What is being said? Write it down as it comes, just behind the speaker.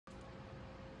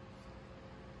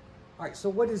All right, so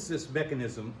what is this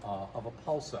mechanism of a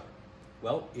pulsar?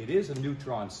 Well, it is a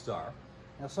neutron star.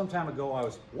 Now, some time ago, I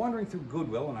was wandering through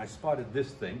Goodwill and I spotted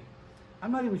this thing.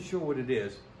 I'm not even sure what it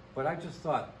is, but I just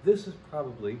thought this is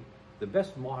probably the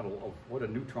best model of what a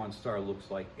neutron star looks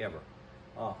like ever.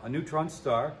 A neutron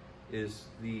star is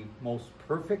the most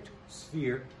perfect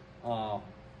sphere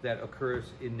that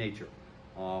occurs in nature.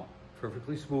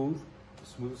 Perfectly smooth, the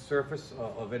smooth surface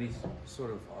of any sort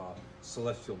of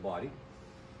celestial body.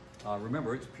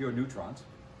 Remember, it's pure neutrons.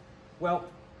 Well,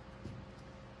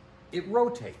 it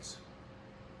rotates.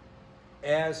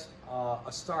 As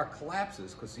a star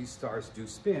collapses, because these stars do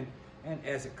spin, and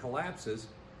as it collapses,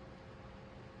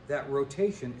 that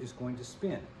rotation is going to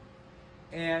spin.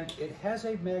 And it has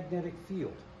a magnetic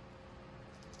field,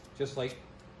 just like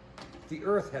the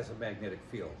Earth has a magnetic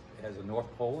field. It has a North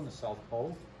Pole and a South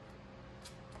Pole.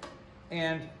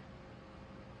 And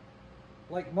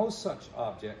like most such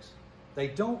objects, they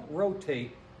don't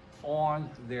rotate on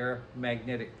their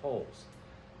magnetic poles.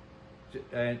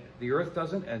 And the Earth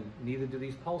doesn't, and neither do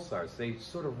these pulsars. They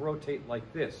sort of rotate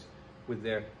like this with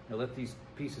their, now let these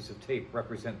pieces of tape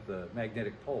represent the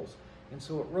magnetic poles. And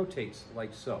so it rotates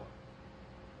like so.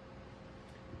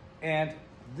 And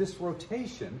this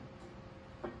rotation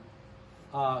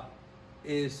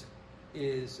is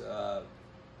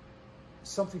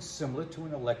something similar to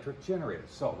an electric generator.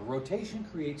 So the rotation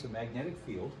creates a magnetic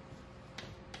field.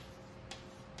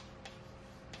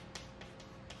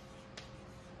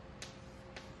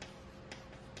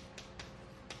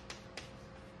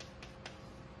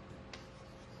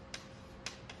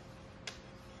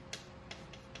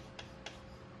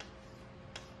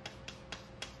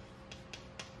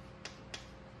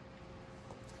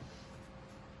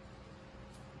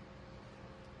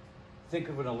 Think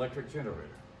of an electric generator.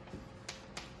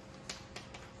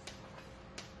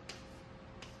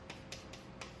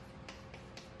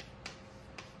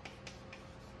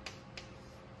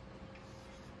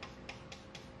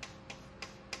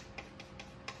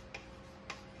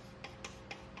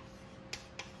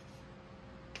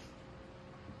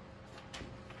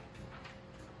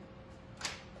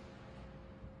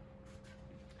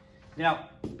 Now,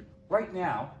 right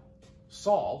now,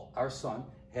 Sol, our sun,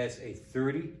 has a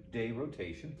 30-day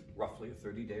rotation, roughly a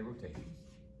 30-day rotation.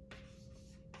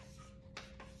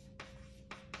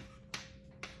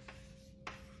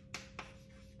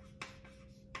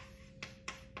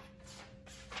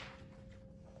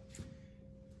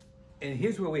 And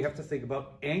here's where we have to think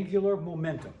about angular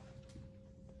momentum.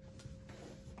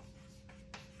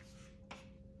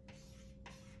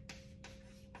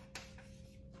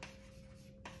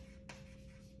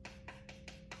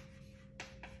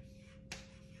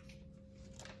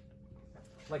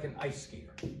 Like an ice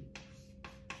skater.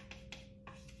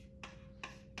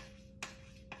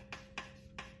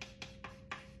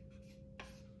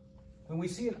 When we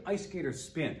see an ice skater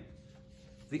spin,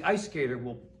 the ice skater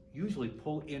will usually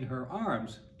pull in her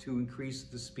arms to increase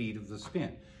the speed of the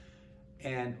spin.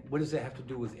 And what does that have to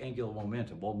do with angular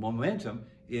momentum? Well, momentum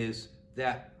is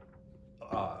that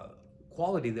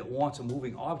quality that wants a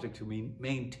moving object to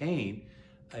maintain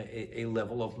a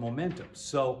level of momentum.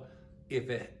 So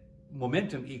if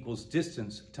momentum equals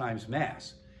distance times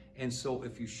mass. And so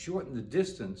if you shorten the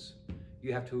distance,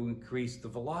 you have to increase the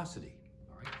velocity.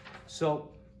 All right? So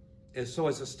as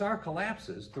a star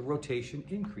collapses, the rotation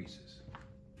increases.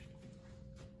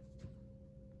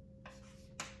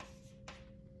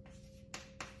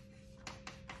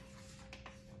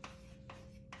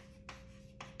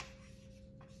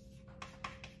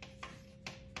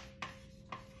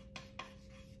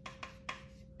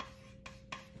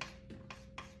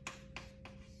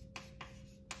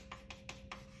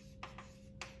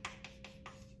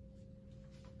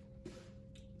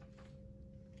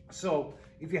 So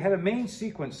if you had a main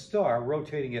sequence star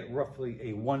rotating at roughly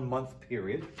a 1-month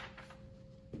period,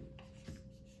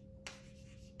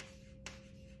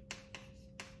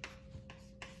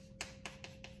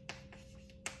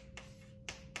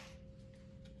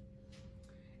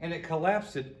 and it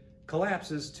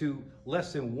collapses to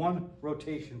less than 1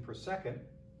 rotation per second,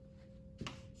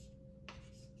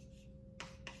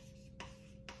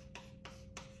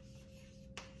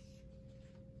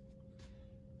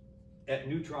 at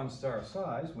neutron star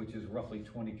size, which is roughly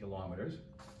 20 kilometers,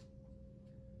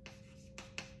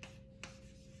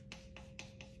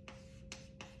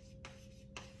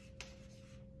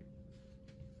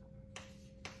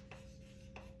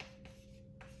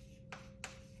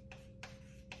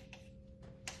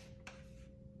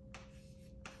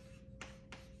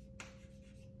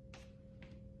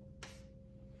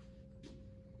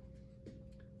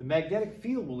 the magnetic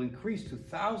field will increase to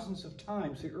thousands of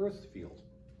times the Earth's field.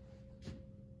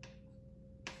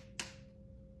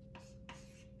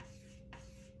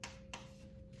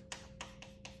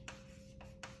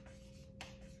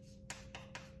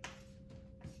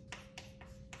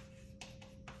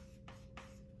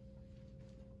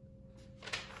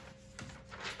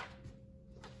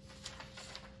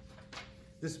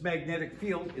 This magnetic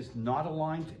field is not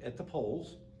aligned at the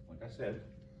poles, like I said.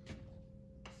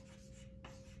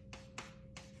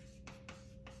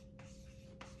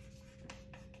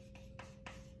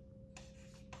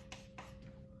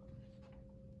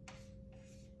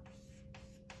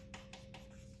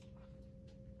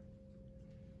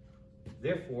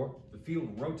 Therefore, the field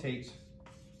rotates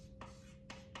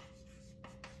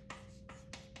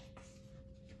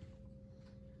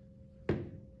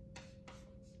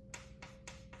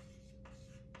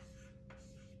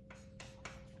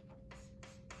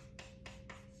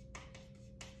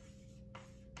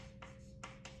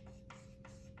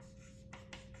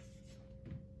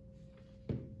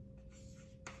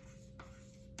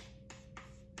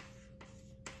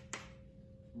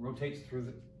through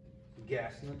the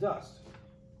gas and the dust.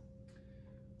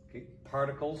 Okay,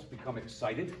 particles become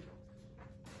excited.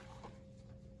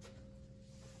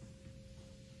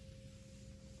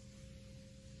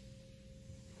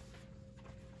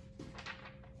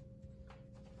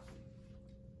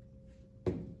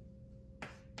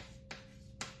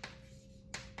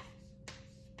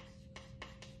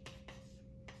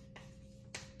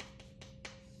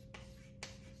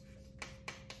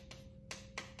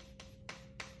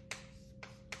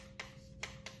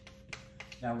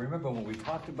 Now remember, when we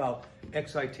talked about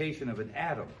excitation of an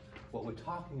atom, what we're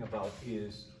talking about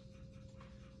is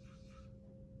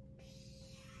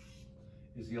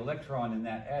the electron in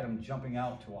that atom jumping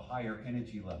out to a higher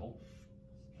energy level,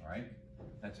 all right?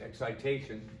 That's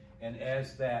excitation. And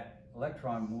as that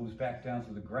electron moves back down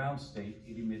to the ground state,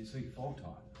 it emits a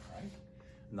photon, right?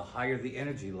 And the higher the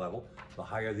energy level, the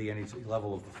higher the energy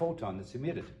level of the photon that's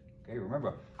emitted. Okay,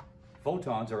 remember,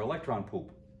 photons are electron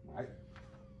poop, right?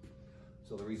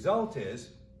 So the result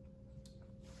is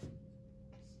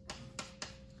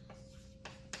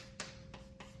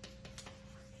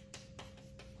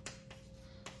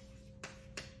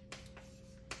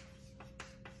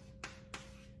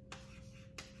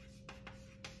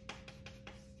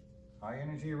high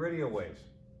energy radio waves,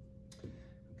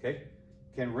 okay,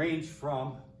 can range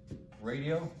from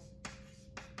radio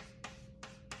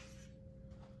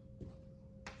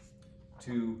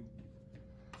to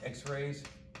X-rays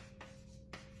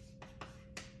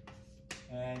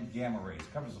and gamma rays.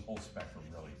 Covers the whole spectrum,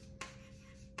 really.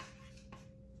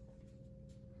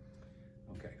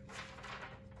 Okay.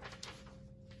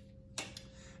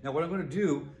 Now what I'm going to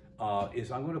do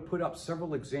is I'm going to put up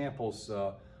several examples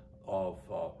of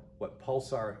what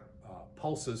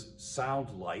pulses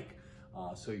sound like,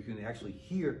 so you can actually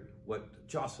hear what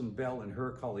Jocelyn Bell and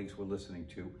her colleagues were listening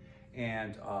to.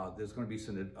 And there's going to be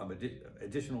some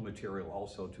additional material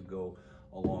also to go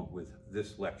along with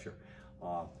this lecture.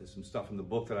 There's some stuff in the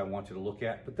book that I want you to look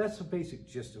at, but that's the basic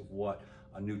gist of what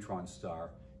a neutron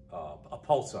star, a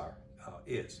pulsar,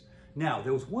 is. Now,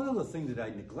 there was one other thing that I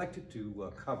neglected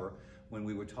to cover when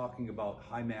we were talking about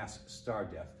high mass star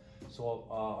death. So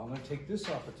I'm going to take this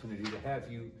opportunity to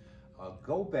have you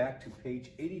go back to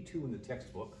page 82 in the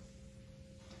textbook.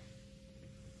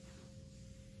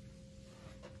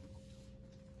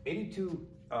 '82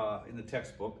 in the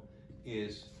textbook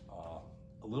is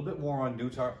a little bit more on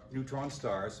neutron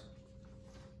stars,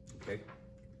 okay?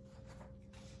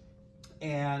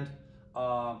 And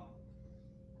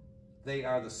they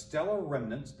are the stellar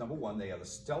remnants, number one, they are the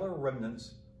stellar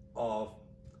remnants of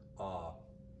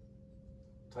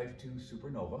type 2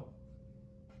 supernova.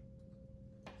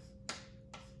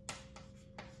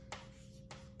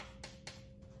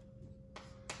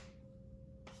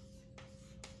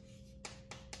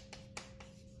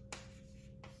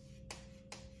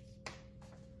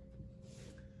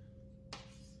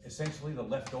 Essentially the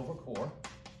leftover core.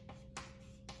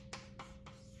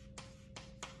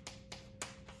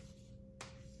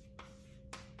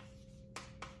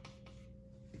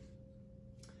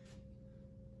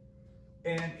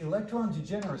 And electron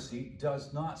degeneracy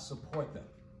does not support them.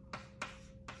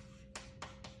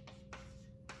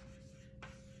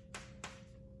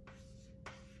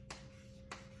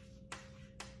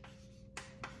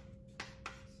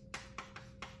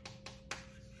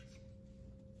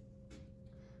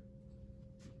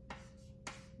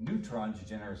 Neutron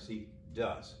degeneracy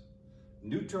does.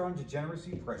 Neutron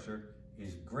degeneracy pressure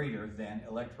is greater than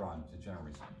electron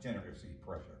degeneracy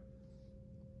pressure.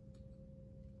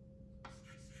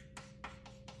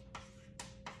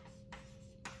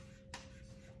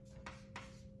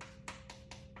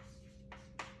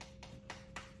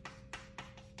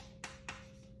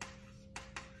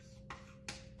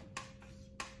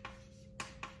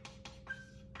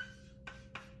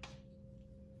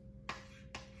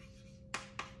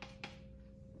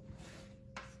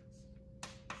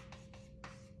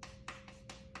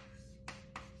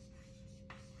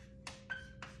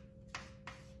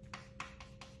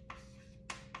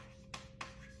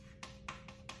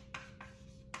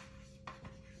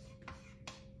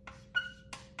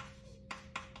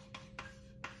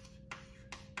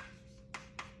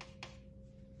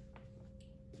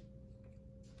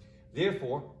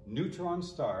 Therefore, neutron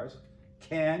stars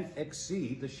can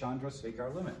exceed the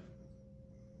Chandrasekhar limit.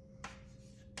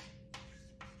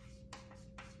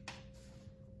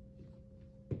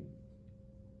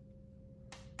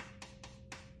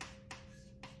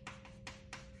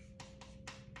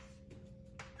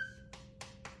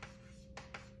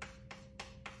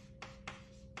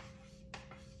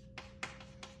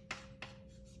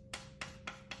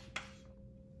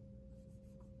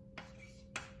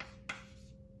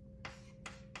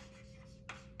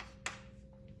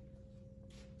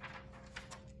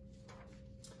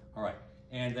 All right,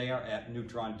 and they are at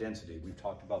neutron density. We've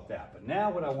talked about that. But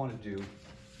now what I want to do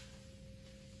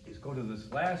is go to this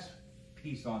last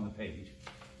piece on the page.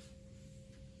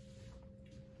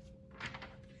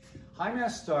 High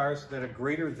mass stars that are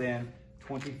greater than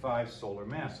 25 solar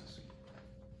masses.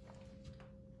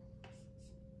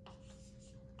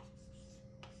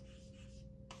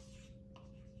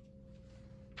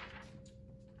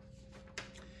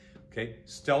 Okay,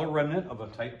 stellar remnant of a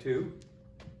type 2.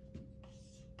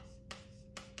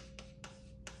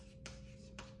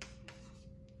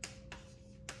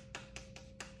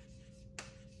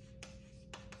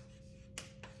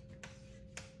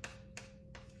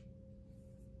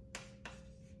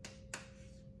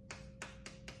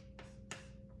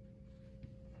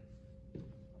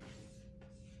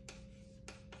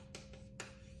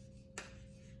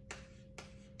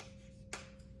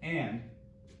 And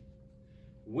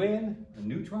when a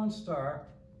neutron star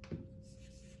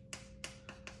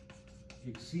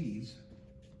exceeds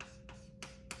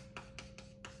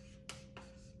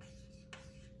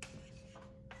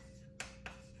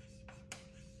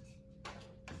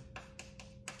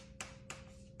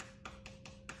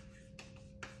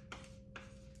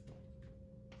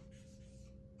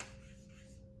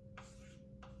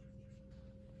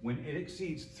when it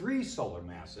exceeds 3 solar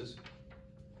masses,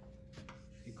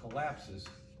 it collapses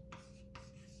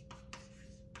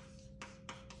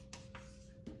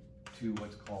to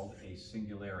what's called a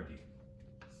singularity.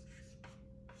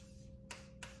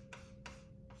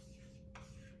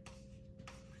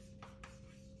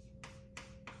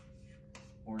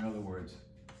 Or in other words,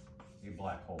 a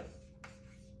black hole.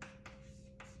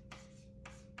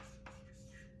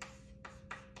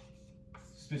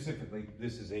 Specifically,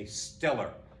 this is a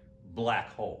stellar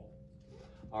black hole.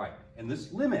 All right, and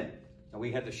this limit, now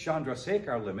we had the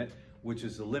Chandrasekhar limit, which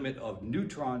is the limit of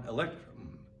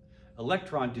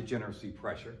electron degeneracy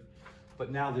pressure,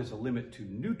 but now there's a limit to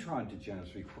neutron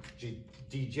degeneracy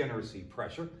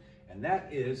pressure, and that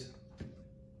is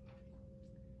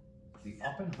the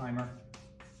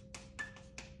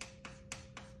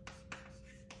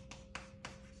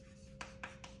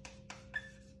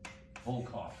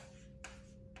Oppenheimer-Volkoff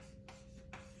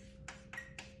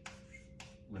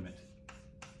limit.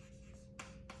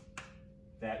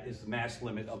 That is the mass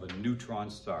limit of a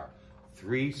neutron star.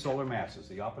 3 solar masses,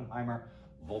 the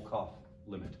Oppenheimer-Volkoff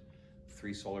limit,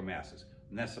 3 solar masses.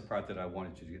 And that's the part that I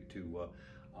wanted you to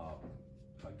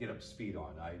get up to speed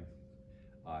on.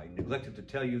 I neglected to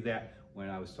tell you that when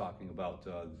I was talking about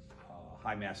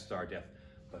high mass star death,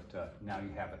 but now you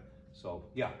have it. So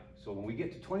yeah, so when we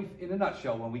get to in a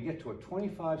nutshell, when we get to a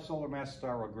 25 solar mass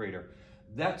star or greater,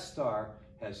 that star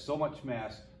has so much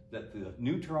mass that the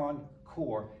neutron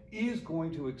core is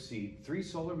going to exceed 3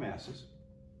 solar masses,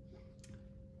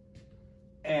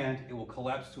 and it will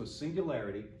collapse to a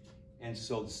singularity, and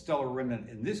so the stellar remnant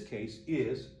in this case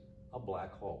is a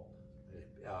black hole.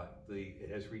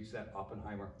 It has reached that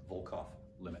Oppenheimer-Volkoff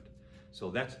limit. So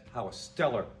that's how a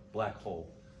stellar black hole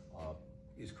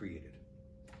is created.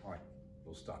 All right,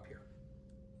 we'll stop here.